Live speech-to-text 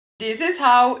This is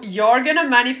how you're gonna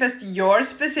manifest your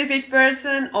specific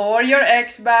person or your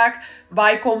ex back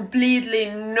by completely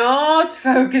not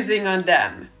focusing on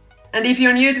them. And if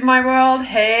you're new to my world,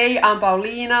 hey, I'm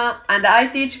Paulina, and I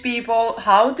teach people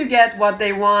how to get what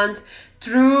they want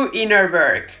through inner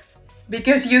work.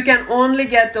 Because you can only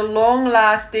get the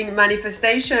long-lasting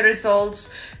manifestation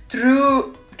results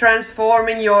through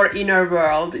transforming your inner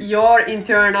world, your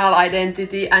internal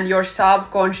identity, and your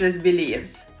subconscious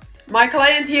beliefs. My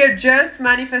client here just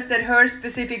manifested her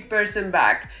specific person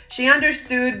back. She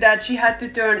understood that she had to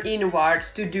turn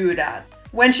inwards to do that.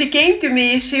 When she came to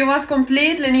me, she was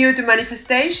completely new to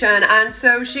manifestation, and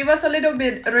so she was a little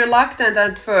bit reluctant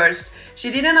at first.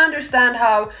 She didn't understand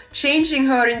how changing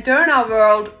her internal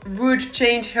world would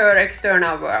change her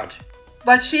external world.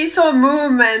 But she saw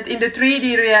movement in the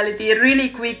 3D reality really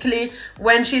quickly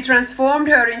when she transformed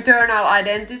her internal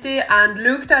identity and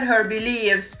looked at her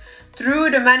beliefs through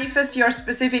the Manifest Your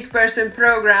Specific Person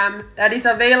program that is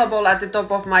available at the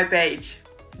top of my page.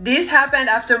 This happened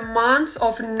after months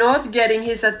of not getting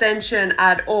his attention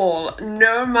at all,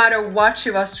 no matter what she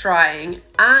was trying,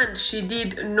 and she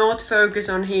did not focus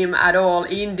on him at all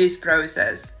in this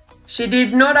process. She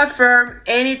did not affirm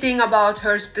anything about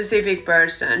her specific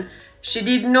person. She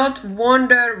did not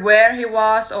wonder where he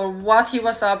was or what he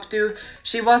was up to.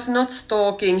 She was not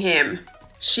stalking him.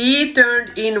 She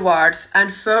turned inwards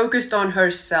and focused on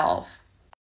herself.